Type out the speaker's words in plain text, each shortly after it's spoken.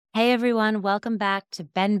Hey everyone, welcome back to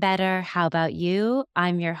Been Better, How About You?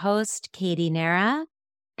 I'm your host, Katie Nara,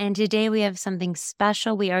 and today we have something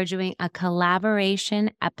special. We are doing a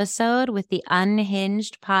collaboration episode with the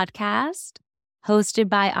Unhinged podcast, hosted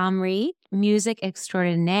by Amrit, music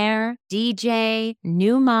extraordinaire, DJ,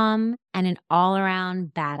 new mom, and an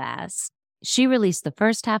all-around badass. She released the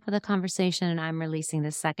first half of the conversation, and I'm releasing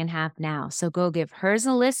the second half now, so go give hers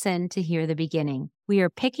a listen to hear the beginning. We are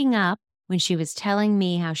picking up when she was telling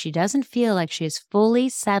me how she doesn't feel like she is fully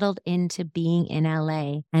settled into being in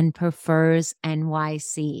LA and prefers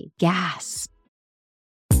NYC. Gasp.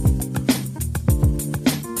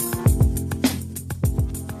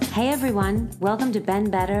 Hey everyone, welcome to Been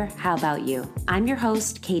Better, How About You? I'm your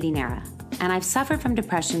host, Katie Nara, and I've suffered from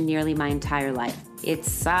depression nearly my entire life. It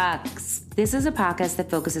sucks. This is a podcast that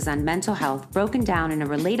focuses on mental health broken down in a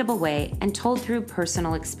relatable way and told through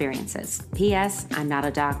personal experiences. P.S. I'm not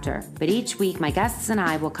a doctor, but each week my guests and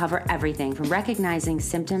I will cover everything from recognizing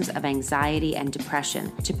symptoms of anxiety and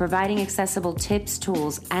depression to providing accessible tips,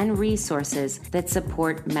 tools, and resources that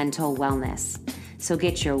support mental wellness. So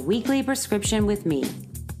get your weekly prescription with me.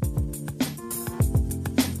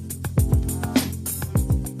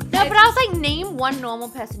 No, but I was like, name one normal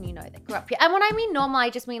person you know that grew up here. And when I mean normal, I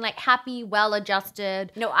just mean like happy,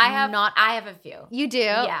 well-adjusted. No, I have a few. You do?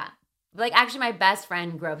 Yeah. Like actually my best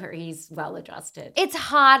friend grew up here. He's well-adjusted. It's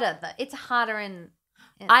harder though. It's harder in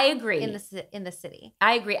I agree. in the city.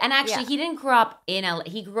 I agree. And actually he didn't grow up in LA.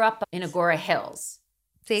 He grew up in Agora Hills.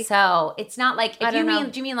 See? So it's not like, I don't know.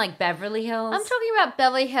 do you mean like Beverly Hills? I'm talking about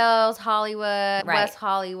Beverly Hills, Hollywood, Right. West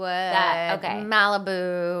Hollywood, okay.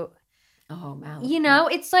 Malibu. Oh, Malibu. You know,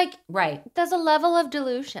 it's like Right. there's a level of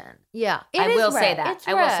delusion. Yeah. I will say that. It's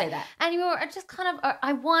I will rare. say that. And you are just kind of,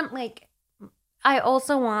 I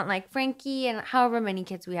also want like Frankie and however many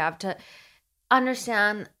kids we have to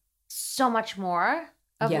understand so much more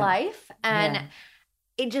of Yeah. life. And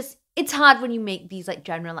Yeah. it's hard when you make these like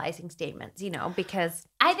generalizing statements, you know, because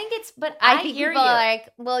I think it's, but I think hear people you. are like,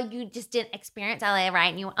 well, you just didn't experience LA, right?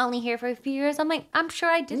 And you were only here for a few years. I'm like, I'm sure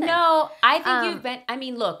I didn't. No, I think you've been, I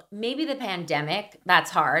mean, look, maybe the pandemic,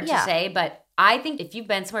 that's hard to say, but I think if you've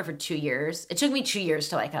been somewhere for 2 years, it took me 2 years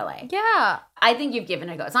to like LA. Yeah. I think you've given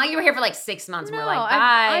it a go. It's not like you were here for like 6 months and No, we're like,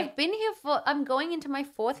 bye. I've been here I'm going into my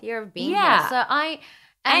 4th year of being Yeah. here. So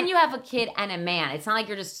and you have a kid and a man. It's not like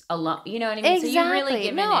you're just alone. You know what I mean? Exactly. So you really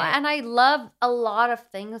given no, it. and I love a lot of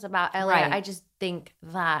things about LA. Right. I just think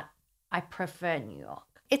that I prefer New York.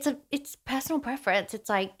 It's personal preference. It's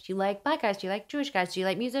like, do you like black guys? Do you like Jewish guys? Do you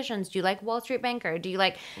like musicians? Do you like Wall Street banker? Do you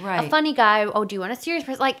like a funny guy? Oh, do you want a serious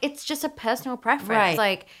person? Like, it's just a personal preference. Right.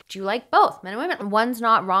 Like, do you like both men and women? One's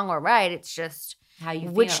not wrong or right. It's just How you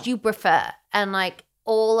feel. which do you prefer? And like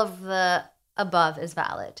all of the above is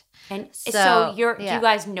valid. And So, do you yeah.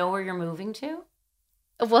 guys know where you're moving to?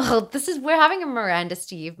 Well, we're having a Miranda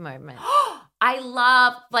Steve moment. I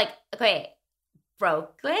love, like, okay,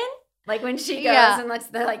 Brooklyn? Like when she goes Yeah. and looks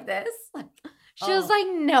like this? Like, She was like,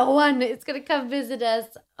 no one is going to come visit us.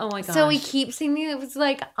 oh my gosh. So we keep seeing these. It was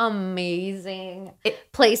like amazing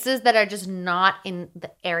places that are just not in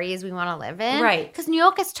the areas we want to live in. Right. Because New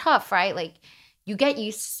York is tough, right? Like you get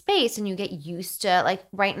used to space and you get used to, like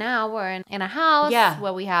right now we're in a house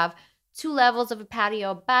where we have 2 levels of a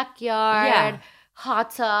patio, backyard,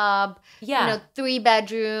 hot tub, 3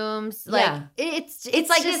 bedrooms. Like it's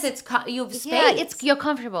like just, this. You have space. Yeah, you're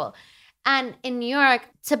comfortable. And in New York,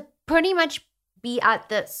 to pretty much be at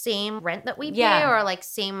the same rent that we pay or like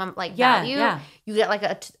same value, you get like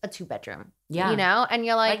a 2-bedroom. Yeah. You know? And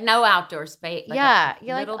you're like no outdoor space. Like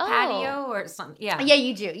you're little like, patio or something. Yeah. Yeah,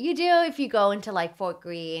 you do. You do if you go into like Fort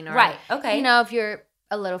Greene or Right. Okay. you know, if you're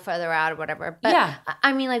a little further out or whatever. But Yeah.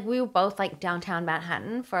 I mean, like we were both like downtown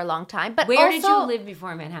Manhattan for a long time. But where did you also- live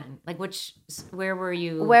before Manhattan? Like where were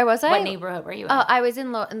you? Where was I? What neighborhood were you in? Oh, I was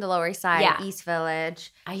in the Lower East Side, East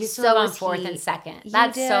Village. I used to So live on was 4th he. and 2nd. You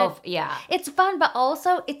That's did? so, yeah. It's fun, but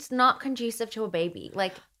also it's not conducive to a baby.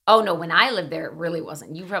 Like Oh, no, when I lived there, it really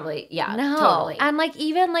wasn't. You probably, no. totally. And like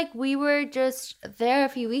even like we were just there a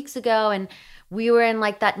few weeks ago and we were in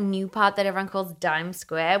like that new part that everyone calls Dime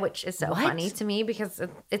Square, which is so funny to me because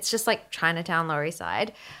it's just like Chinatown, Lower East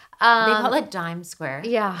Side. They call it Dime Square.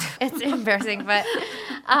 Yeah, it's embarrassing, but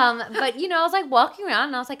you know, I was like walking around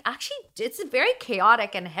and I was like, actually, it's very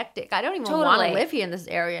chaotic and hectic. I don't even want to live here in this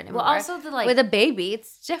area anymore. Well, also the like with a baby,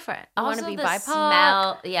 it's different. I want to be the BIPOC.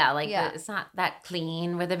 smell, it's not that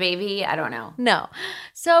clean with a baby. I don't know. No,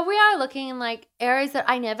 so we are looking in like areas that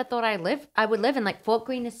I never thought I would live in. Like Fort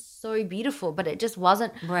Greene is so beautiful, but it just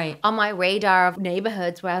wasn't Right. on my radar of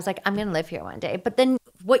neighborhoods where I was like, I'm gonna live here one day. But then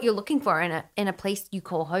what you're looking for in a place you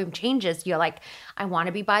call home changes. You're like, I want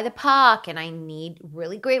to be by the park and I need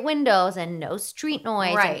really great windows and no street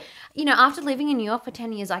noise. Right. And, after living in New York for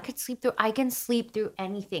 10 years, I can sleep through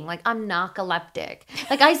anything. Like, I'm narcoleptic.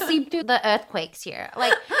 Like, I sleep through the earthquakes here.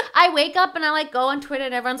 Like, I wake up and I like go on Twitter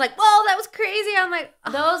and everyone's like, whoa, that was crazy. I'm like,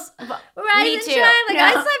 those, rise me and too. shine. Like, No.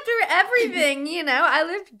 I slept through everything, I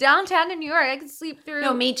lived downtown in New York. I could sleep through.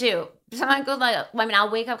 No, me too. Someone goes like,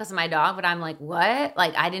 I'll wake up because of my dog, but I'm like, what?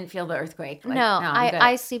 Like, I didn't feel the earthquake. Like,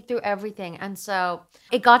 I sleep through everything. And so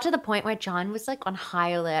it got to the point where John was like on high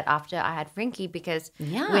alert after I had Frankie because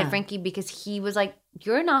we had Frankie because he was like,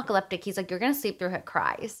 you're narcoleptic. He's like, you're going to sleep through her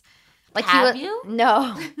cries. Like, have you?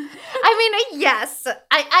 No. I mean, yes.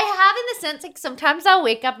 I have in the sense, like, sometimes I'll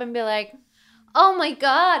wake up and be like, oh my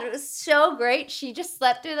God, it was so great. She just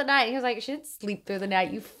slept through the night. He was like, she didn't sleep through the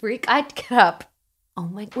night, you freak. I'd get up. Oh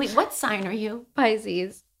my, wait, what sign are you?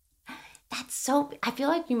 Pisces. That's so, I feel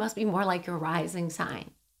like you must be more like your rising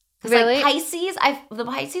sign. Really? Like Pisces, the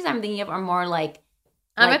Pisces I'm thinking of are more like.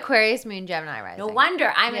 I'm Aquarius, Moon, Gemini rising. No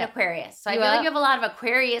wonder I'm an Aquarius. So I feel like you have a lot of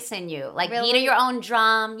Aquarius in you. Like beat of your own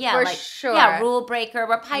drum. Yeah. For like, sure. Yeah, rule breaker.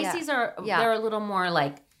 Where Pisces they're a little more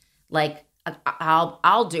like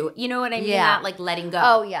I'll do it. You know what I mean? Yeah. Not like letting go.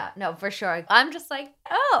 Oh yeah. No, for sure. I'm just like,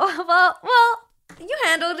 oh, well, you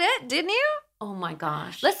handled it, didn't you? Oh my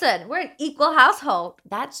gosh. Listen, we're an equal household.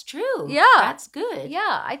 That's true. Yeah. That's good.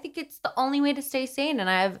 Yeah. I think it's the only way to stay sane. And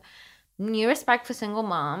I have new respect for single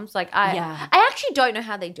moms. Like I actually don't know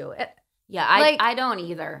how they do it. Yeah, like, I don't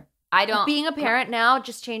either. I don't. Being a parent now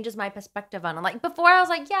just changes my perspective on it. Like before I was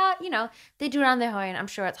like, yeah, they do it on their own. I'm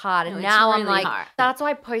sure it's hard. And now really I'm like, hard. That's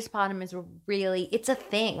why postpartum is really, it's a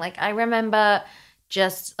thing. Like I remember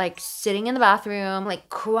just like sitting in the bathroom, like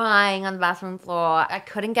crying on the bathroom floor. I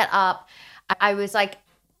couldn't get up. I was like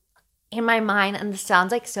in my mind, and this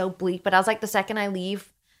sounds like so bleak, but I was like, the second I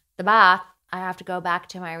leave the bath, I have to go back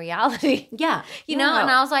to my reality. Yeah. And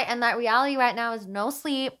I was like, and that reality right now is no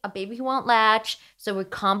sleep, a baby who won't latch. So we're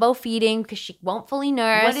combo feeding because she won't fully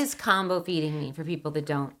nurse. What does combo feeding mean for people that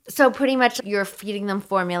don't? So pretty much you're feeding them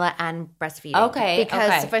formula and breastfeeding. Okay.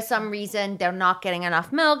 Because for some reason they're not getting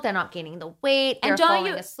enough milk. They're not gaining the weight. They're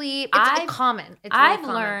falling asleep. It's common. It's really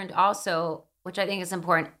common. Learned also, which I think is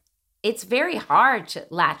important, it's very hard to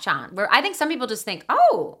latch on. Where I think some people just think,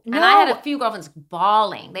 oh. No. And I had a few girlfriends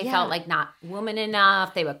bawling. They felt like not woman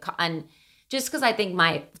enough. They would, and just because I think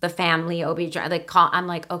the family OB-GYN, I'm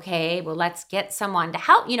like, okay, well, let's get someone to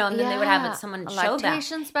help, and then they would have someone show them.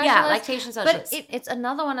 Lactation specialist. Yeah, lactation specialist. But it's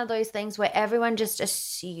another one of those things where everyone just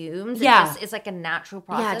assumes it's like a natural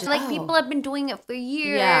process. People have been doing it for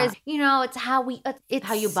years. Yeah. It's how it's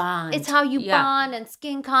how you bond. It's how you bond and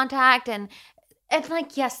skin contact and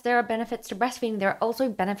like, yes, there are benefits to breastfeeding. There are also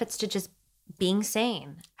benefits to just being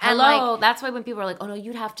sane. Hello. That's why when people are like, oh, no,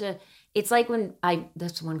 you'd have to. It's like when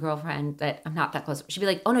this one girlfriend that I'm not that close, she'd be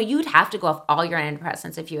like, oh, no, you'd have to go off all your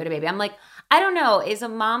antidepressants if you had a baby. I'm like, I don't know. Is a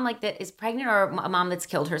mom like that is pregnant or a mom that's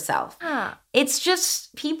killed herself? It's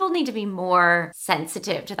just people need to be more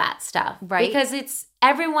sensitive to that stuff. Right. Because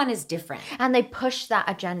everyone is different. And they push that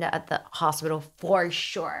agenda at the hospital for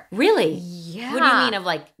sure. Really? Yeah. What do you mean of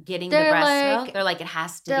like getting the breast milk? They're like, it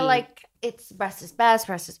has to be. They're like, it's breast is best,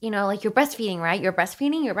 like you're breastfeeding, right? You're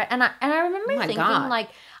breastfeeding, and I remember thinking like,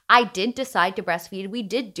 I did decide to breastfeed. We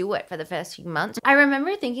did do it for the first few months. I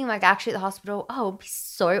remember thinking like actually at the hospital, oh, it'd be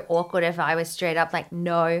so awkward if I was straight up like,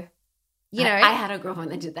 no. I had a girlfriend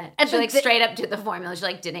that did that. And she straight up did the formula.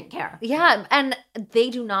 She didn't care. Yeah. And they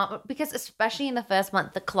do not, because especially in the first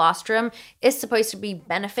month, the colostrum is supposed to be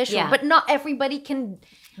beneficial, but not everybody can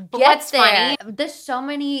get there. Funny? There's so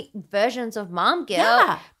many versions of mom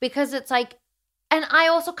guilt because it's like, and I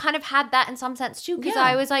also kind of had that in some sense too, because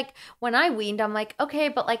I was like, when I weaned, I'm like, okay,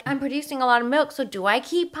 but like I'm producing a lot of milk, so do I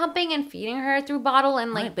keep pumping and feeding her through bottle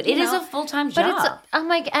and like? Right, but it is a full-time job. But I'm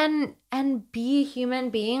like, and be a human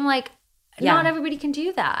being, like not everybody can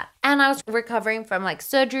do that. And I was recovering from like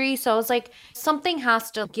surgery, so I was like, something has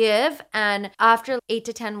to give. And after 8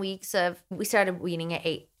 to 10 weeks we started weaning at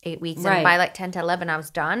 8 weeks, and by like 10 to 11 I was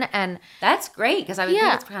done. And that's great, because I would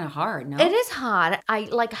think it's kind of hard. No, it is hard. I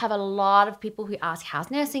like have a lot of people who ask, how's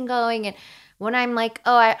nursing going? And when I'm like,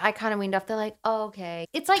 oh, I kind of weaned off, they're like, oh, okay.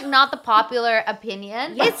 It's like not the popular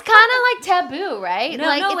opinion. It's kind of like taboo, right?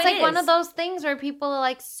 No, it's like one of those things where people are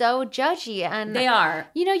like so judgy, and they are.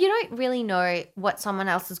 You don't really know what someone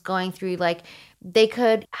else is going through. Like they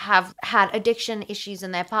could have had addiction issues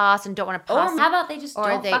in their past and don't want to pass. Or how about they just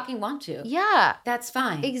don't fucking want to? Yeah. That's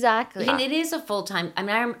fine. Exactly. And it is a full-time. I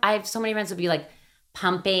mean, I have so many friends who be like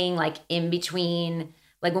pumping like in between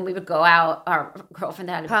like when we would go out, our girlfriend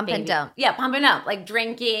that had a Pump baby. and dump. Yeah, pump and dump, like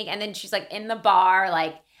drinking. And then she's like in the bar,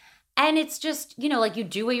 like, and it's just, you know, like you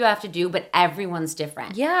do what you have to do, but everyone's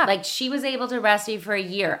different. Yeah. Like she was able to breastfeed for a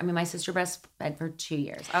year. I mean, my sister breastfed for 2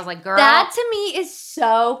 years. I was like, girl. That to me is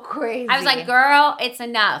so crazy. I was like, girl, it's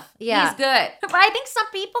enough. Yeah. He's good. But I think some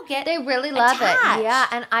people get they really love attached. it. Yeah.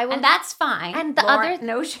 And that's fine. And the Lauren, other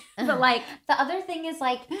no shit. But like the other thing is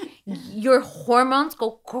like your hormones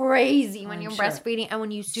go crazy when I'm you're sure. breastfeeding and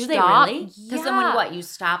when you do stop. they really? Because Yeah. then when what? You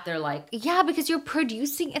stop, they're like, Yeah, because you're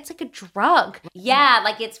producing, it's like a drug. yeah,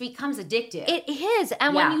 like it becomes addictive. It is.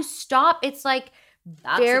 And Yeah. when you stop, it's like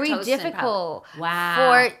very Oxytocin difficult Wow.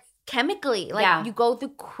 for chemically. Like Yeah. you go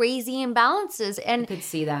through crazy imbalances I and could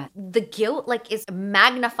see that. the guilt like is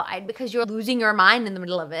magnified because you're losing your mind in the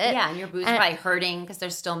middle of it. Yeah, and your boobs and- probably hurting because they're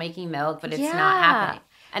still making milk, but it's Yeah. not happening.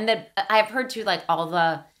 And then I've heard too, like all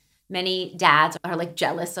the many dads are like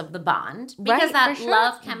jealous of the bond because Right, that for sure.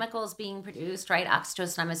 love chemical is being produced, right?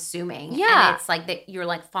 Oxytocin, I'm assuming. Yeah. And it's like that you're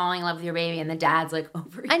like falling in love with your baby and the dad's like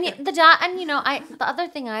over And you. the dad, and you know, the other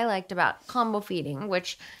thing I liked about combo feeding,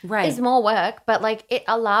 which Right. is more work, but like it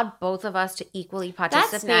allowed both of us to equally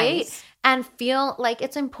participate That's nice. and feel like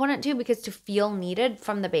it's important too because to feel needed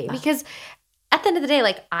from the baby. Because at the end of the day,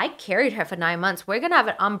 like I carried her for 9 months. We're gonna have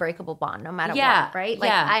an unbreakable bond no matter Yeah, what, right? Like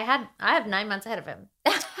yeah. I have 9 months ahead of him.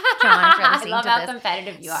 John, if you're I listening love to how this.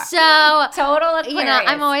 competitive you are. So Total Aquarius. you know,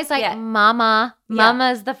 I'm always like, Yeah. Mama. Yeah.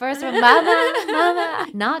 Mama's the first one. Mama,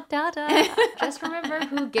 not Dada. Just remember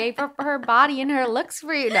who gave up her body and her looks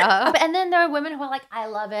for you. No. And then there are women who are like, I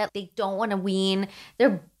love it. They don't want to wean.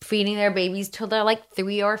 They're feeding their babies till they're like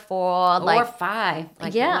 3 or 4. or Like, 5.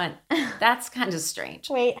 Like Yeah. one. That's kind of strange.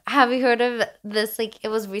 wait, have you heard of this? Like, it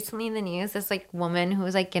was recently in the news. This like woman who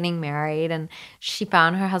was like getting married and she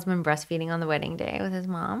found her husband breastfeeding on the wedding day with his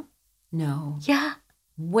mom. No. Yeah.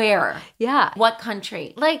 Where? Yeah. What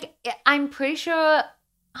country? Like, I'm pretty sure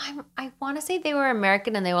I want to say they were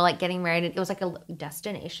American and they were like getting married. It was like a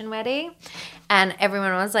destination wedding, and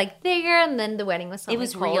everyone was like there. And then the wedding was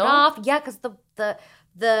was called real? off. Yeah, because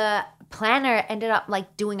the planner ended up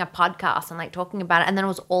like doing a podcast and like talking about it, and then it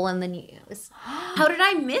was all in the news. How did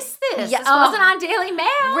I miss this? Yeah, This wasn't on Daily Mail.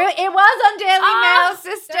 It was on Daily Oh, Mail,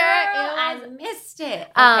 sister. girl, I It was, missed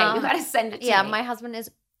it. Okay, you gotta send it to yeah, me. my husband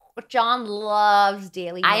is. John loves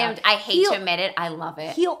Daily Mail. I hate He'll- to admit it. I love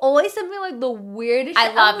it. He'll always send me like the weirdest. I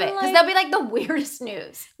shit. love I'm it because like- they'll be like the weirdest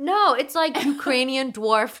news. No, it's like Ukrainian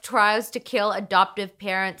dwarf tries to kill adoptive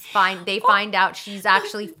parents. They find out she's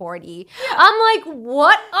actually 40. I'm like,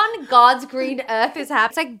 what on God's green earth is happening?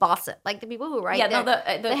 It's like gossip. Like the people who write Yeah, no, their-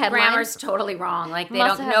 the headlines- grammar's totally wrong. Like they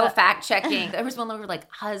Must don't have know a- fact checking. There was one that was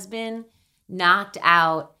like husband knocked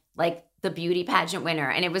out like the beauty pageant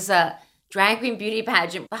winner, and it was a drag queen beauty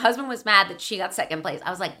pageant. The husband was mad that she got second place. I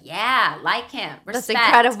was like, yeah, like him. Respect. That's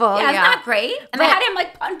incredible, Yeah, isn't yeah. that great? And they But- had him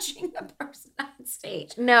like punching the person on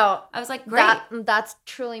stage. No. I was like, great. That's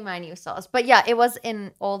truly my new sauce. But yeah, it was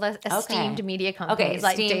in all the esteemed media companies Okay,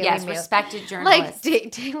 like esteemed, Daily yes, Mail. respected journalists.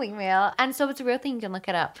 Like Daily Mail. And so it's a real thing. You can look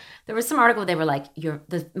it up. There was some article they were like,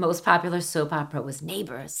 the most popular soap opera was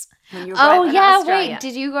Neighbors. When you were Oh, growing up in yeah. Australia. Wait,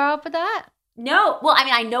 did you grow up with that? No. Well, I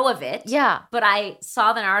mean, I know of it. Yeah. But I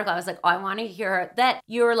saw the article. I was like, oh, I want to hear that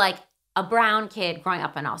you're like a brown kid growing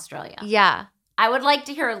up in Australia. Yeah. I would like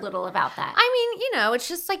to hear a little about that. I mean, you know, it's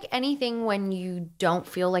just like anything when you don't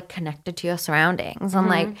feel like connected to your surroundings. And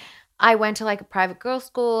like, I went to like a private girls'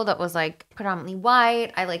 school that was like predominantly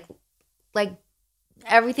white. I like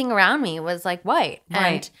everything around me was like white. Right.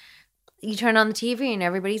 And you turn on the TV and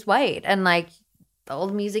everybody's white. And like the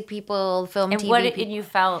old music people, film and TV what people. and you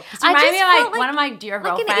felt? 'Cause I you remind just me of felt like one of my dear like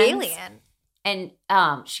girlfriends. an alien.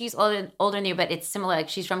 And she's older than you, but it's similar. Like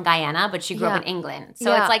she's from Guyana, but she grew up in England.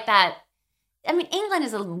 So Yeah. it's like that. I mean, England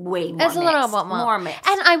is a way more It's a little mixed, bit more mixed.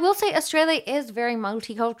 And I will say Australia is very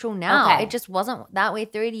multicultural now. Okay. It just wasn't that way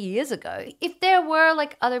 30 years ago. If there were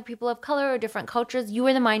like other people of color or different cultures, you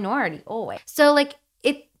were the minority always. So like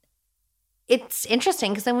it's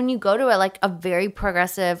interesting because then when you go to a very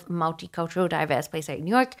progressive, multicultural, diverse place like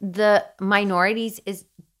New York, the minorities is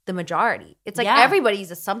the majority. It's like Yeah.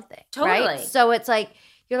 everybody's a something. Right? Totally. So it's like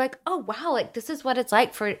you're like, oh wow, like this is what it's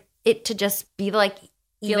like for it to just be like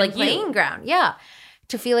Feel even like you. playing ground. Yeah.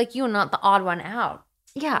 To feel like you, not the odd one out.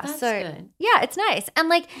 Yeah. That's so good. yeah, it's nice. And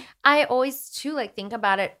like I always too like think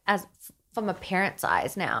about it as from a parent's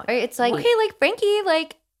eyes now. Right? It's like, Wait. okay, like Frankie,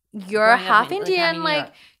 like you're Growing up half in, like, Indian, New like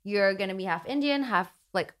York. you're gonna be half Indian, half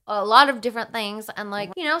like a lot of different things. And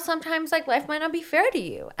like, you know, sometimes like life might not be fair to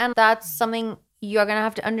you. And that's something you're gonna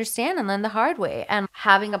have to understand and learn the hard way. And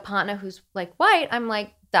having a partner who's like white, I'm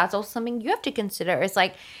like, that's also something you have to consider. It's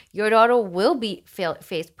like your daughter will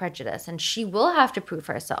face prejudice, and she will have to prove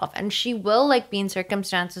herself, and she will like be in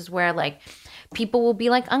circumstances where like people will be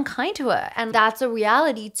like unkind to her, and that's a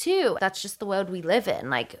reality too. That's just the world we live in.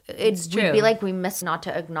 Like it's true. We'd be like remiss not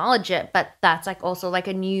to acknowledge it, but that's like also like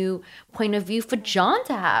a new point of view for John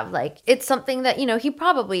to have. Like it's something that, you know, he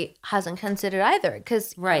probably hasn't considered either,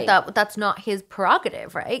 because that's not his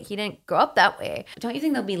prerogative, right? He didn't grow up that way. Don't you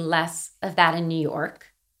think there'll be less of that in New York?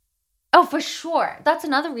 Oh, for sure. That's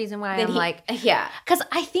another reaon why I'm like, yeah. Because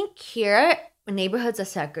I think here, neighborhoods are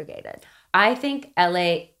segregated. I think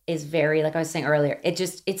LA is very, like I was saying earlier, it's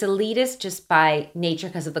elitist just by nature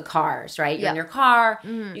because of the cars, right? You're in your car,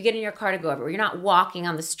 you get in your car to go everywhere. You're not walking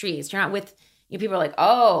on the streets. You're not with, you know, people are like,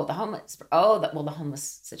 oh, the homeless, the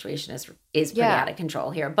homeless situation is pretty out of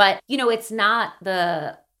control here. But, you know, it's not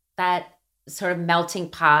that sort of melting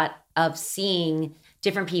pot of seeing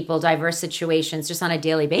different people, diverse situations just on a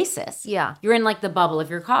daily basis. Yeah. You're in like the bubble of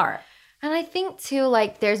your car. And I think too,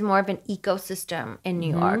 like there's more of an ecosystem in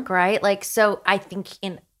New York, right? Like, so I think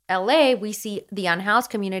in LA, we see the unhoused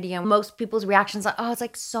community and most people's reactions are, oh, it's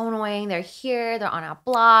like so annoying. They're here, they're on our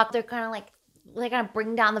block. They're kind of like, they're going to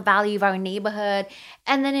bring down the value of our neighborhood.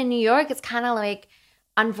 And then in New York, it's kind of like,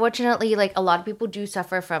 unfortunately, like a lot of people do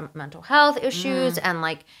suffer from mental health issues. And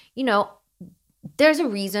like, you know, there's a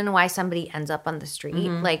reason why somebody ends up on the street.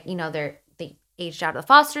 Like, you know, they aged out of the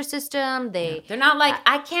foster system. They're not like,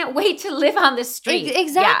 I can't wait to live on the street.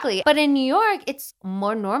 Exactly. Yeah. But in New York, it's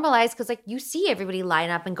more normalized because like you see everybody line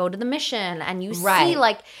up and go to the mission, and you see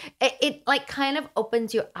like it like kind of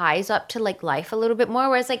opens your eyes up to like life a little bit more.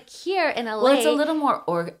 Whereas like here in LA, well, it's a little more,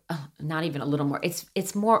 or not even a little more.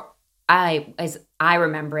 It's more. As I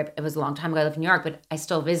remember it was a long time ago. I live in New York, but I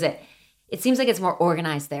still visit. It seems like it's more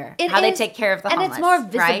organized there. They take care of the homeless. And it's more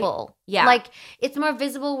visible. Right? Yeah. Like, it's more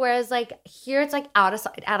visible, whereas, like, here it's, like, out of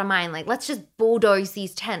sight, out of mind. Like, let's just bulldoze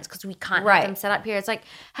these tents because we can't have them set up here. It's like,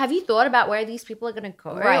 have you thought about where these people are going to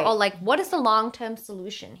go? Right. Or, like, what is the long-term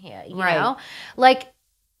solution here, you know? Like,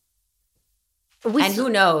 and who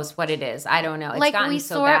knows what it is? I don't know. It's like gotten we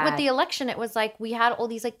so saw bad. It with the election. It was like we had all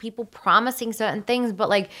these like people promising certain things, but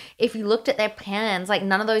like if you looked at their plans, like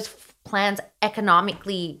none of those plans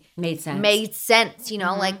economically made sense. You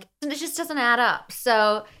know, like it just doesn't add up.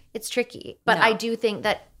 So it's tricky. But I do think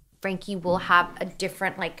that Frankie will have a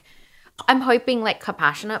different like. I'm hoping like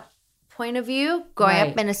compassionate point of view growing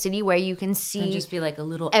up in a city where you can see and just be like a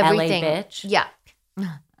little everything. LA bitch. Yeah.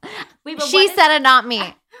 She said it, not me.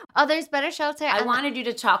 Oh, there's better shelter. I wanted you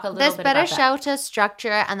to talk a little bit about that. There's better shelter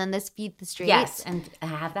structure, and then there's Feed the Streets. Yes, and I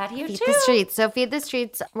have that here too. Feed the Streets. So Feed the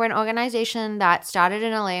Streets, we're an organization that started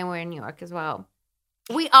in LA and we're in New York as well.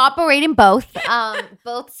 We operate in both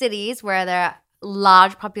cities where there are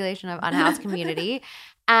large population of unhoused community.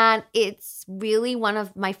 And it's really one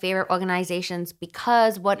of my favorite organizations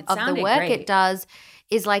because what of the work it does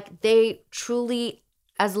is like they truly,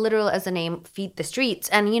 as literal as the name, feed the streets.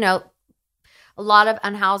 And, you know, a lot of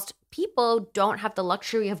unhoused people don't have the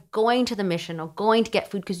luxury of going to the mission or going to get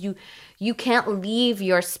food because you can't leave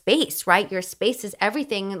your space, right? Your space is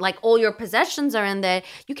everything. Like all your possessions are in there.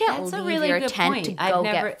 You can't leave your tent to go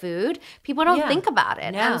get food. People don't think about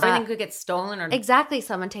it. No. And everything could get stolen. Or exactly.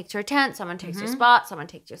 Someone takes your tent. Someone takes your spot. Someone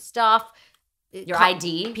takes your stuff. Your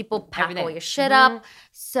ID. People pack all your shit up.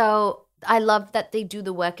 So I love that they do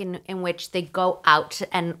the work in which they go out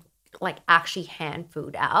and like actually hand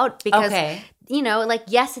food out because, you know, like,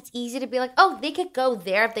 yes, it's easy to be like, oh, they could go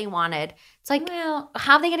there if they wanted. It's like, well,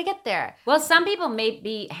 how are they going to get there? Well, some people may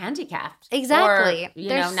be handicapped. Exactly. Or, you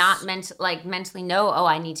know, not mentally know, oh,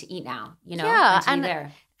 I need to eat now, you know, and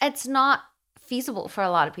there. It's not feasible for a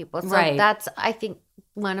lot of people. So that's, I think,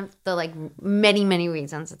 one of the like many, many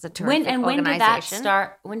reasons it's a terrific organization. When did that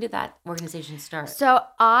start? When did that organization start? So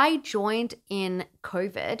I joined in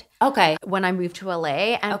COVID. Okay. When I moved to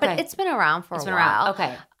LA. But it's been around for a while.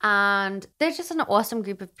 Okay. And there's just an awesome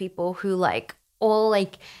group of people who like all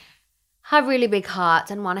like have really big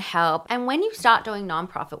hearts and want to help. And when you start doing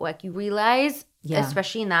nonprofit work, you realize,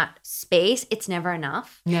 especially in that space, it's never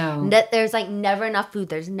enough. No. That there's like never enough food.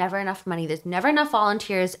 There's never enough money. There's never enough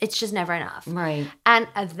volunteers. It's just never enough. Right. And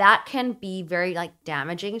that can be very like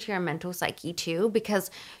damaging to your mental psyche too, because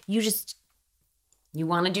you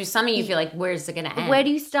want to do something. You feel like, where's it going to end? Where do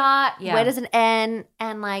you start? Yeah. Where does it end?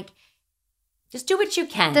 And like, just do what you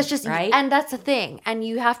can. That's just right. And that's the thing. And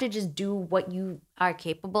you have to just do what you are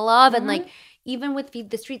capable of. And like, even with Feed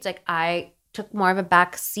the Streets, like I took more of a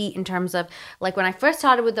back seat in terms of like when I first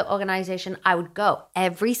started with the organization, I would go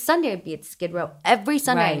every Sunday. I'd be at Skid Row every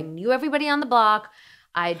Sunday. Right. I knew everybody on the block.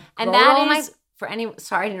 For anyone,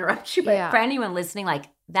 sorry to interrupt you, but for anyone listening, like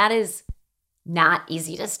that is not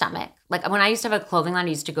easy to stomach. Like when I used to have a clothing line, I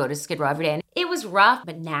used to go to Skid Row every day and it was rough.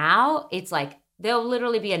 But now it's like there'll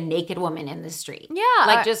literally be a naked woman in the street. Yeah.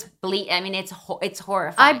 Like just bleed. I mean, it's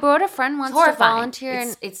horrifying. I brought a friend once to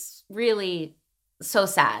volunteer. It's really so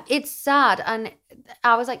sad. It's sad. And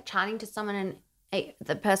I was like chatting to someone and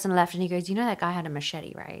the person left and he goes, you know that guy had a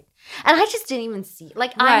machete, right? And I just didn't even see.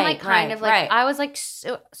 Like, I'm like kind of like, I was like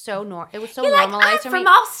so it was so normalized for me. I'm from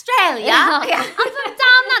Australia. I'm from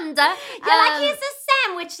down under. You're like, here's a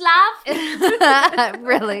sandwich, love.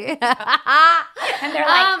 Really? And they're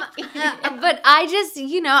like. But I just,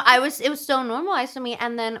 it was so normalized to me.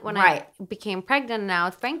 And then when I became pregnant now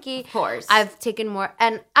with Frankie, of course, I've taken more.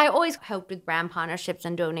 And I always helped with brand partnerships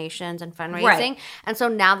and donations and fundraising. Right. And so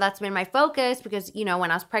now that's been my focus because, when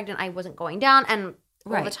I was pregnant, I wasn't going down. And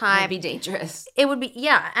all the time. It would be dangerous. It would be,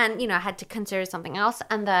 yeah. And, I had to consider something else.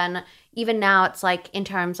 And then even now it's like in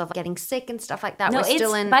terms of getting sick and stuff like that, we're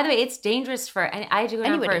still in. By the way, it's dangerous for, and I had to go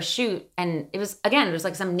down for a shoot. And it was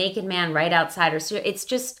like some naked man right outside her studio. It's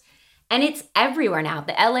just, and it's everywhere now.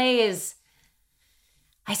 The LA is,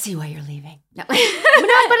 I see why you're leaving. No, but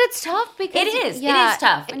it's tough because it is. It is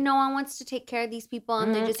tough. And no one wants to take care of these people,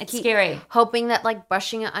 and they just it's keep scary. Hoping that like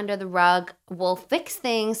brushing it under the rug will fix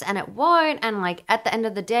things, and it won't. And like at the end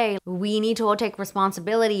of the day, we need to all take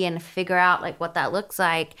responsibility and figure out like what that looks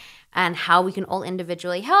like, and how we can all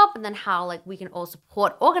individually help, and then how like we can all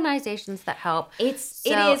support organizations that help. It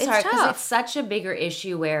is hard because it's such a bigger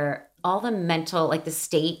issue where all the the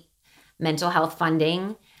state mental health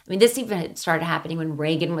funding. I mean, this even started happening when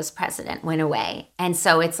Reagan was president, went away. And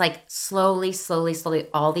so it's like slowly,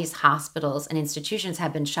 all these hospitals and institutions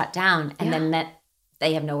have been shut down. And then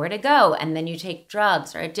they have nowhere to go. And then you take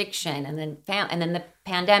drugs or addiction and then the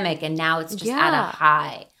pandemic. And now it's just at a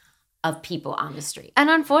high of people on the street. And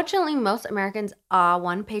unfortunately, most Americans are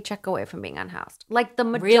one paycheck away from being unhoused. Like the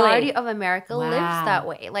majority of America lives that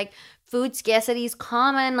way. Like food scarcity is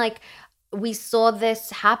common. Like we saw this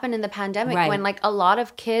happen in the pandemic when like a lot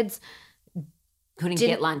of kids couldn't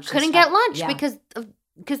get lunch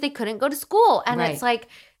because they couldn't go to school. And it's like,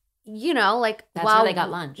 like that's where they got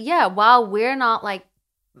lunch. Yeah. While we're not like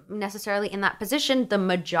necessarily in that position, the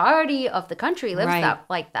majority of the country lives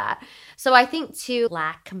like that. So I think too,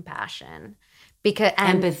 lack compassion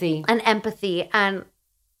empathy. And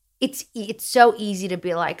it's so easy to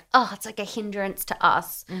be like, oh, it's like a hindrance to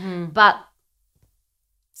us. Mm-hmm. But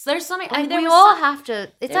so there's something. We all have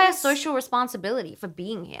to. It's our social responsibility for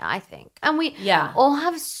being here, I think, and we all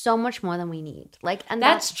have so much more than we need. Like, and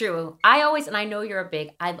that's true. I know you're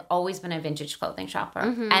I've always been a vintage clothing shopper,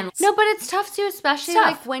 and no, but it's tough too, especially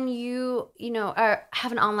like when you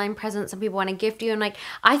have an online presence and people want to gift you, and like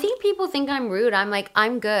I think people think I'm rude. I'm like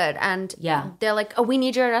I'm good, and they're like, oh, we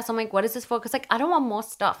need your address. I'm like, what is this for? Because like I don't want more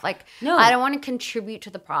stuff. Like no, I don't want to contribute to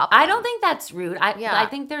the problem. I don't think that's rude. I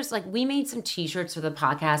think there's like we made some T-shirts for the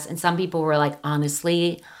podcast. And some people were like,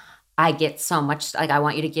 honestly, I get so much, like, I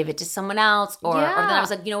want you to give it to someone else. Or then I was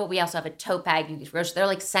like, you know what? We also have a tote bag. They're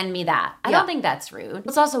like, send me that. I don't think that's rude.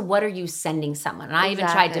 It's also, what are you sending someone? And I even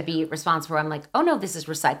tried to be responsible. I'm like, oh, no, this is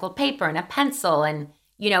recycled paper and a pencil. And,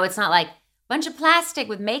 it's not like a bunch of plastic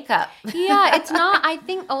with makeup. Yeah, it's not. I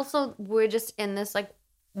think also we're just in this, like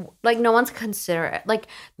no one's considerate. Like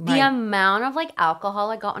the amount of like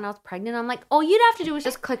alcohol I got when I was pregnant, I'm like, all you'd have to do is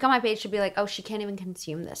just click on my page to be like, oh, she can't even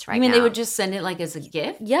consume this right now. You mean they would just send it like as a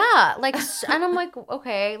gift? Yeah. Like, and I'm like,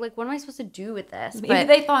 okay, like what am I supposed to do with this? Maybe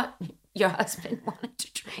they thought your husband wanted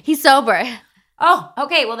to drink. He's sober. Oh,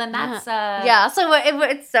 okay. Well, then that's... So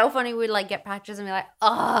it's so funny. We'd like get patches and be like,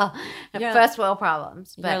 oh, first world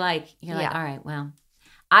problems. But you're like, all right, well.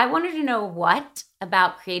 I wanted to know what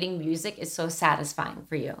about creating music is so satisfying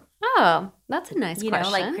for you. Oh, that's a nice question.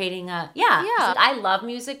 Like creating Like, I love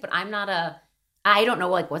music, but I'm not I don't know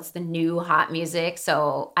like what's the new hot music.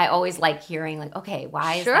 So I always like hearing like, okay,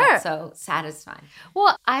 why is that so satisfying?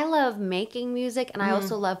 Well, I love making music and I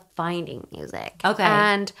also love finding music. Okay.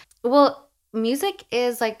 And music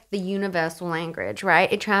is like the universal language,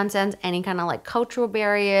 right? It transcends any kind of like cultural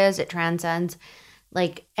barriers. It transcends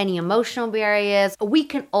like any emotional barriers. We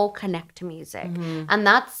can all connect to music. Mm-hmm. And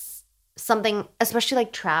that's something, especially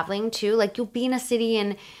like traveling too. Like you'll be in a city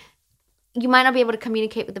and you might not be able to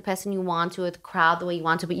communicate with the person you want to, with the crowd the way you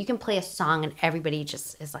want to, but you can play a song and everybody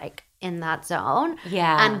just is like in that zone.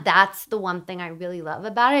 Yeah. And that's the one thing I really love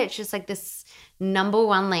about it. It's just like this number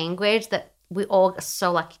one language that we all are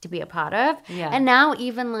so lucky to be a part of. Yeah. And now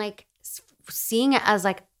even like seeing it as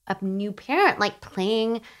like a new parent, like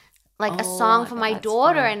playing like a song for my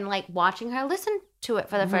daughter and like watching her listen to it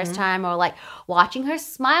for the first time, or like watching her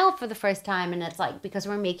smile for the first time. And it's like because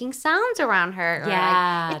we're making sounds around her.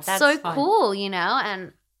 Yeah. Like, it's so fun. Cool,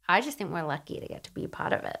 and I just think we're lucky to get to be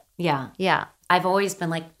part of it. Yeah. Yeah. I've always been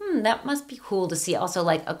like, that must be cool to see also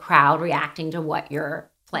like a crowd reacting to what you're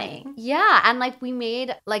playing. Yeah. And like we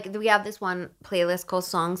have this one playlist called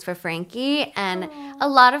Songs for Frankie, and a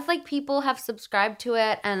lot of like people have subscribed to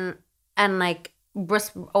it, and like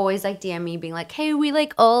always like DM me being like, hey, we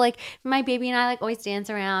like like my baby and I like always dance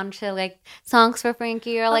around to like Songs for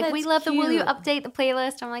Frankie, or like we love the Will You Update the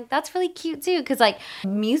Playlist. I'm like, that's really cute too, because like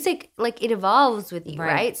music, like it evolves with you,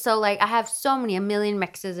 right? So like I have a million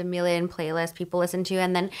mixes, a million playlists people listen to,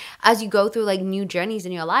 and then as you go through like new journeys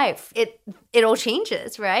in your life, it all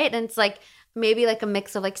changes, right? And it's like maybe like a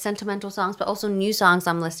mix of like sentimental songs, but also new songs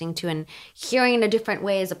I'm listening to and hearing in a different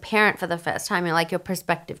way as a parent for the first time, and like your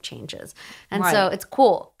perspective changes. And so it's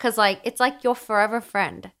cool because like it's like your forever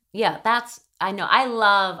friend. Yeah, I know.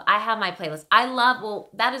 I have my playlist.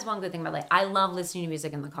 That is one good thing about like, I love listening to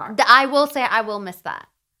music in the car. I will say I will miss that.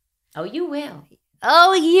 Oh, you will.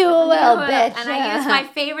 Oh, you will, bitch. And I guess my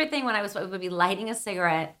favorite thing when I would be lighting a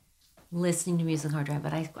cigarette, listening to music in the car drive,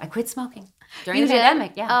 but I quit smoking during the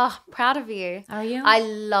pandemic. Yeah. Oh, proud of you. Are you? I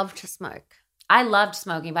love to smoke. I loved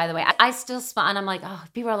smoking, by the way. I still smoke, and I'm like,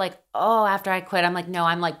 people are like, after I quit. I'm like, no,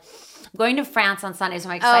 I'm like going to France on Sunday, so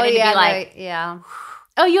I'm excited to be like. Yeah.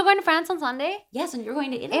 Oh, you're going to France on Sunday? Yes, and you're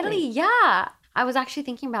going to Italy. Italy, yeah. I was actually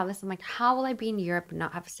thinking about this. I'm like, how will I be in Europe and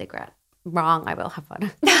not have a cigarette? Wrong, I will have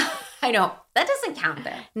one. I know. That doesn't count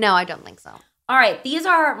there. No, I don't think so. All right, these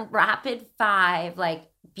are rapid 5, like,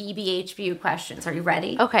 BBHBU questions. Are you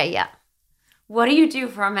ready? Okay, yeah. What do you do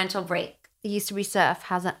for a mental break? It used to be surf.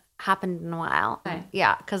 Hasn't happened in a while. Okay.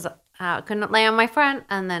 Yeah, because I couldn't lay on my front,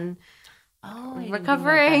 and then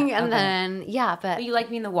recovering, and then, but you like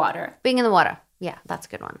being in the water? Being in the water. Yeah, that's a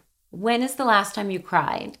good one. When is the last time you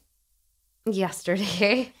cried?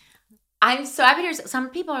 Yesterday. I'm so happy to hear. Some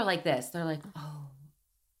people are like this. They're like,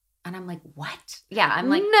 and I'm like, what? Yeah, I'm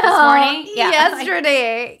like, no, this morning? Yeah.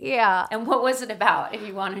 Yesterday. Yeah. And what was it about, if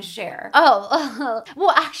you want to share? Well,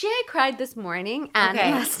 actually, I cried this morning and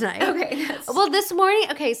last night. Okay. Well, this morning,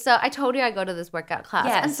 so I told you I go to this workout class.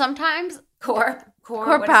 Yes. And sometimes... Core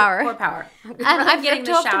Power. Core Power. And I've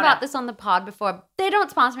talked about this on the pod before. They don't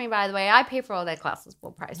sponsor me, by the way. I pay for all their classes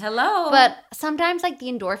full price. Hello. But sometimes like the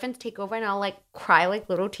endorphins take over and I'll like cry like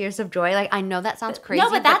little tears of joy. Like I know that sounds crazy. No,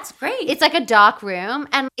 but that's great. It's like a dark room,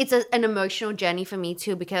 and it's an emotional journey for me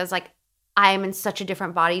too, because like I am in such a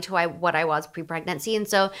different body to what I was pre-pregnancy. And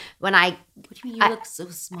so when What do you mean? You look so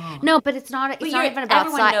small. No, but it's not even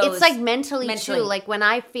about size. It's like mentally too. Like when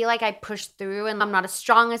I feel like I push through and I'm not as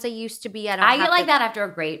strong as I used to be. I get like that after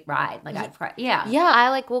a great ride. Like I've cried. Yeah. Yeah, I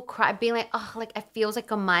like will cry being like, like it feels like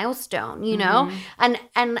a milestone, you know?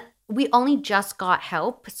 And we only just got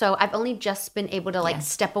help. So I've only just been able to like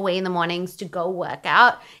step away in the mornings to go work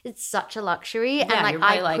out. It's such a luxury. Yeah, and like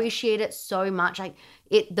I appreciate it so much. Like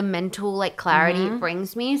the mental like clarity it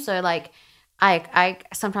brings me. So like I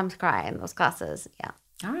sometimes cry in those classes. Yeah.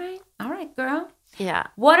 All right, girl. Yeah.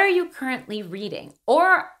 What are you currently reading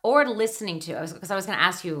or listening to? Because I was going to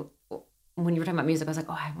ask you when you were talking about music. I was like,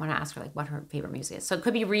 I want to ask her like what her favorite music is. So it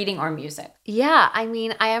could be reading or music. Yeah, I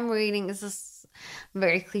mean, I am reading. This is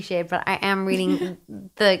very cliche, but I am reading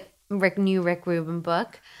the new Rick Rubin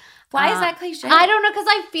book. Why is that cliche? I don't know, because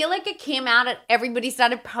I feel like it came out and everybody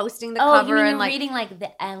started posting the cover. You mean and like reading like the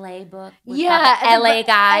LA book? The LA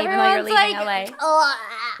guy, even though you're leaving like, LA.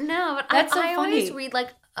 No, but That's I so always funny. read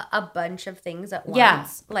like a bunch of things at once. Yeah.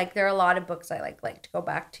 Like there are a lot of books I like to go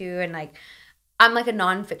back to, and like I'm like a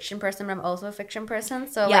nonfiction person, but I'm also a fiction person.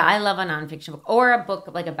 So yeah, I love a nonfiction book or a book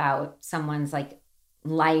like about someone's like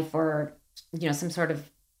life or some sort of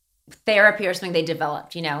therapy or something they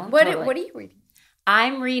developed. What are you reading?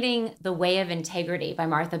 I'm reading The Way of Integrity by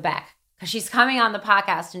Martha Beck, because she's coming on the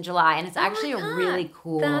podcast in July, and it's actually a really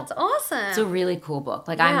cool. That's awesome. It's a really cool book.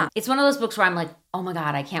 Like it's one of those books where I'm like, oh my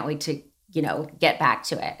God, I can't wait to get back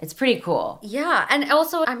to it. It's pretty cool. Yeah, and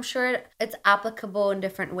also I'm sure it's applicable in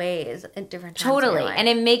different ways at different times. Totally, and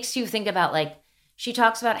it makes you think about like she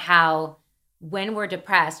talks about how when we're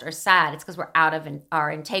depressed or sad, it's because we're out of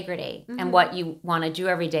our integrity. And what you want to do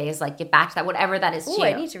every day is like get back to that, whatever that is to you.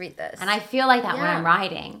 I need to read this. And I feel like that when I'm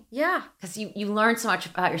riding. Yeah. Because you learn so much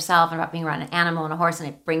about yourself and about being around an animal and a horse, and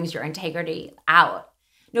it brings your integrity out.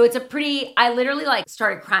 No, it's I literally like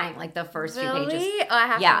started crying like the first few pages. Really? Oh, I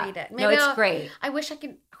have to read it. Maybe it's great. I wish I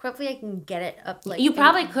could, hopefully I can get it up. Like you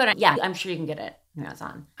probably could. Yeah, I'm sure you can get it on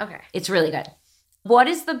Amazon. Okay. It's really good. What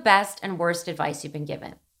is the best and worst advice you've been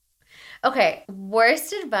given? Okay,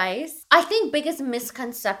 worst advice. I think biggest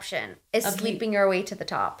misconception is sleeping your way to the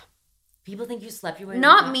top. People think you slept your way.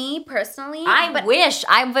 Not me personally. I wish.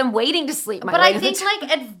 I've been waiting to sleep. But I think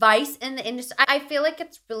like advice in the industry. I feel like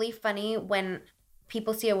it's really funny when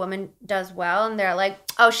people see a woman does well and they're like,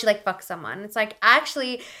 oh, she like fucks someone. It's like,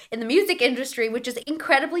 actually, in the music industry, which is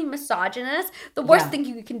incredibly misogynist, the worst thing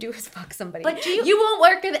you can do is fuck somebody. But you won't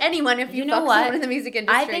work with anyone if you fuck someone in the music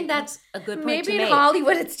industry. I think that's a good point to make. Maybe in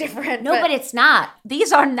Hollywood it's different. No, but it's not.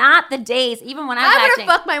 These are not the days. Even when I was would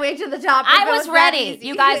have fucked my way to the top. I was ready.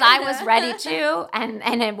 You guys, I was ready too,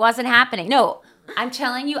 and it wasn't happening. No. I'm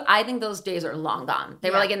telling you, I think those days are long gone. They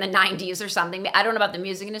were like in the 90s or something. I don't know about the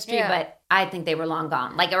music industry, but I think they were long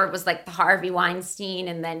gone. Like, or it was like the Harvey Weinstein,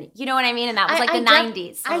 and then, you know what I mean? And that was like the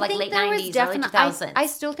 90s. So like late 90s, early 2000s. I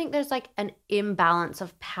still think there's like an imbalance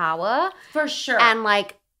of power. For sure. And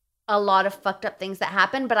like a lot of fucked up things that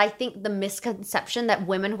happen. But I think the misconception that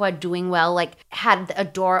women who are doing well, like, had a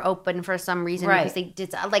door open for some reason because they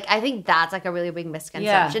did, like, I think that's like a really big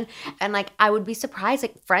misconception. Yeah. And like, I would be surprised,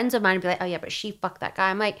 like, friends of mine would be like, oh yeah, but she fucked that guy.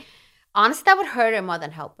 I'm like, honestly, that would hurt her more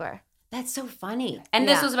than help her. That's so funny. And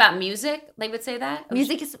this was about music? They would say that?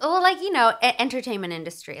 Music is, well, like, you know, entertainment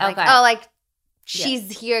industry. Like, oh, like,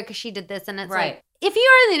 she's here because she did this. And it's like, if you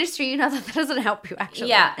are in the industry, you know that doesn't help you, actually.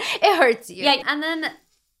 Yeah. It hurts you. Yeah. And then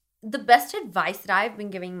the best advice that I've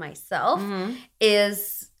been giving myself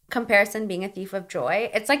is comparison being a thief of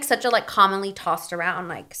joy. It's like such a like commonly tossed around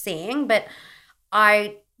like saying, but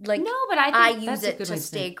I like I use it to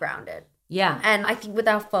stay grounded. Yeah. And I think with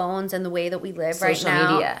our phones and the way that we live right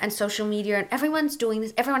now and social media and everyone's doing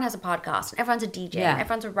this, everyone has a podcast and everyone's a DJ and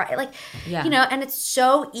everyone's a like, you know, and it's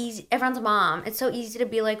so easy. Everyone's a mom. It's so easy to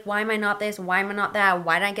be like, why am I not this? Why am I not that?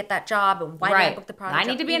 Why did I get that job? And why did I book the project? I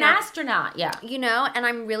need to be an astronaut. Yeah. You know, and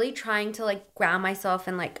I'm really trying to like ground myself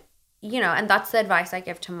and like, you know, and that's the advice I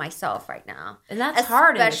give to myself right now. And that's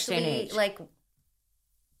hard in this day and age. Like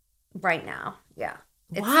right now. Yeah.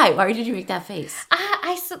 Why? Why did you make that face?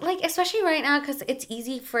 I like, especially right now, because it's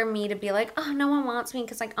easy for me to be like, oh, no one wants me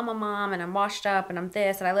because like I'm a mom and I'm washed up and I'm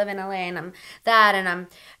this and I live in LA and I'm that and I'm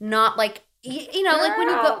not like, you know, like when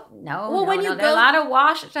you go. There are a lot of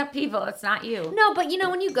washed up people. It's not you. No, but you know,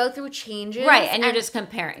 when you go through changes. Right, and you're just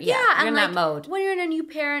comparing. Yeah, you're in that mode. When you're in a new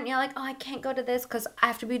parent, you're like, oh, I can't go to this because I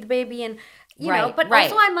have to be the baby and, you know, but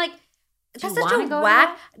also I'm like, that's such a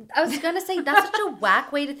whack. I was gonna say that's such a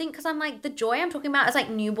whack way to think because I'm like the joy I'm talking about is like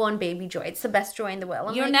newborn baby joy. It's the best joy in the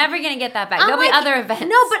world. You're never gonna get that back. There'll be other events.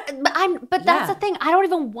 No, but that's the thing. I don't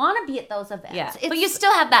even want to be at those events. Yeah, but you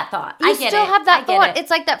still have that thought. You still have that thought.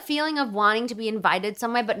 It's like that feeling of wanting to be invited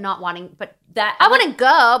somewhere, but not wanting. But that I want to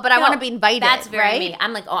go, but I want to be invited. That's very me.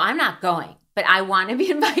 I'm like, oh, I'm not going, but I want to be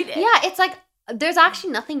invited. Yeah, it's like. There's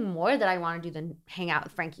actually nothing more that I want to do than hang out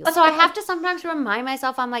with Frankie. So I have to sometimes remind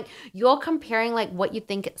myself, I'm like, you're comparing like what you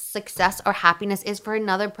think success or happiness is for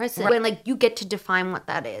another person. When like you get to define what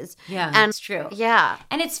that is. Yeah, and it's true. Yeah.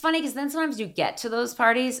 And it's funny because then sometimes you get to those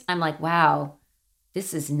parties, I'm like, wow,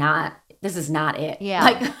 this is not it.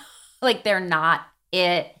 Yeah. Like they're not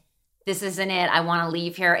it. This isn't it. I want to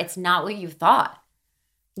leave here. It's not what you thought.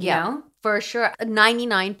 You know? For sure.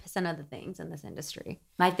 99% of the things in this industry.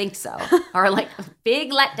 I think so. Are like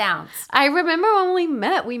big letdowns. I remember when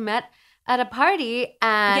we met at a party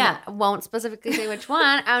and won't specifically say which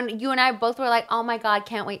one. And you and I both were like, oh my God,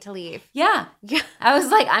 can't wait to leave. Yeah. I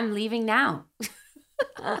was like, I'm leaving now.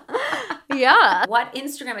 Yeah. What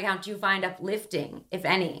Instagram account do you find uplifting, if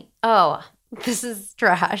any? Oh, this is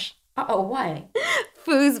trash. Oh, why?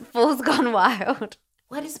 Fool's Gone Wild.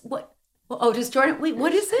 What? Oh, does Jordan? Wait,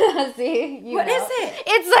 what is it? See, what is it?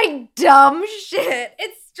 It's like dumb shit.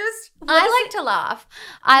 It's just. I like to laugh.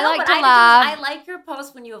 I like your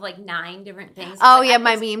post when you have like 9 different things. Oh like, yeah,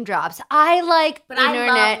 my meme drops. I like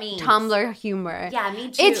internet Tumblr humor. Yeah,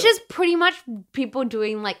 me too. It's just pretty much people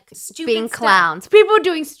doing like being clowns. People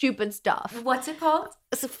doing stupid stuff. What's it called?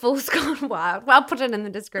 It's Fool's Gone Wild. Well, I'll put it in the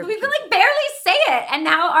description. We can like barely say it, and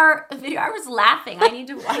now our videographer was laughing. I need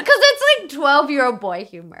to watch because it's like 12-year-old boy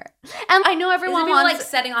humor, and I know everyone wants like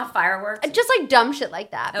setting off fireworks, just like dumb shit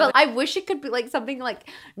like that. Okay. But I wish it could be like something like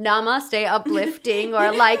namaste uplifting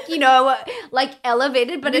or like, you know, like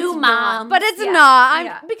elevated, but it's not. But it's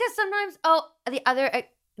not. Because sometimes the other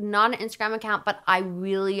not an Instagram account, but I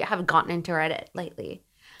really have gotten into Reddit lately.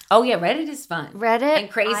 Oh yeah, Reddit is fun. Reddit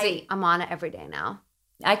and crazy. I'm on it every day now.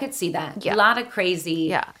 I could see that. Yeah. A lot of crazy.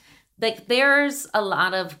 Yeah. Like there's a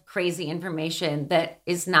lot of crazy information that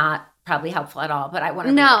is not probably helpful at all, but I want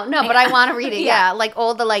to read it. But I want to read it. Yeah. Like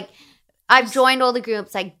all the like, I've joined all the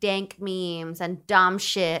groups like dank memes and dumb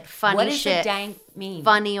shit, funny what is shit. A dank meme?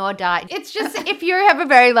 Funny or die. It's just if you have a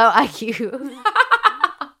very low IQ.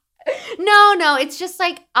 No, it's just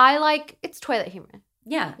like it's toilet humor.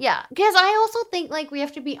 Yeah. Yeah. Because I also think like we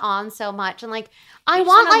have to be on so much and like I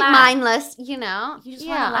want like laugh. Mindless, you know? You just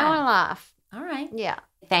want to laugh. I want to laugh. All right. Yeah.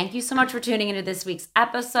 Thank you so much for tuning into this week's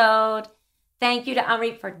episode. Thank you to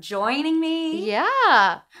Amrit for joining me.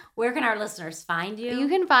 Yeah. Where can our listeners find you? You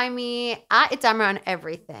can find me at It's Amrit on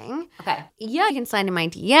everything. Okay. Yeah, you can slide in my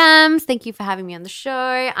DMs. Thank you for having me on the show.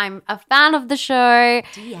 I'm a fan of the show.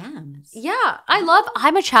 DMs? Yeah.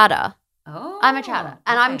 I'm a chatter. Oh. I'm a chatter.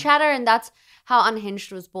 And I'm a chatter, and that's how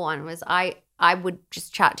Unhinged was born, was I would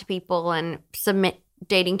just chat to people and submit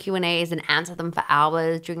dating Q&As and answer them for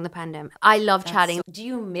hours during the pandemic. I love chatting. Do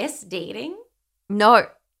you miss dating? No.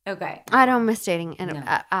 Okay. I don't miss dating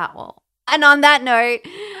at all. And on that note,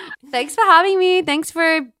 thanks for having me. Thanks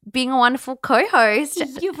for being a wonderful co-host.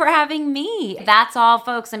 Thank you for having me. That's all,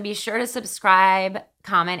 folks. And be sure to subscribe,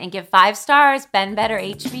 comment, and give 5 stars. Ben Better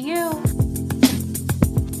HBU.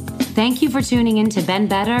 Thank you for tuning in to Ben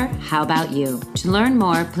Better, How About You? To learn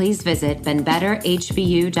more, please visit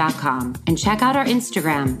benbetterhbu.com and check out our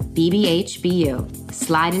Instagram, BBHBU.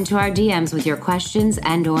 Slide into our DMs with your questions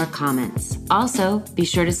and or comments. Also, be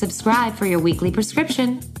sure to subscribe for your weekly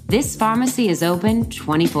prescription. This pharmacy is open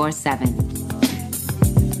 24/7.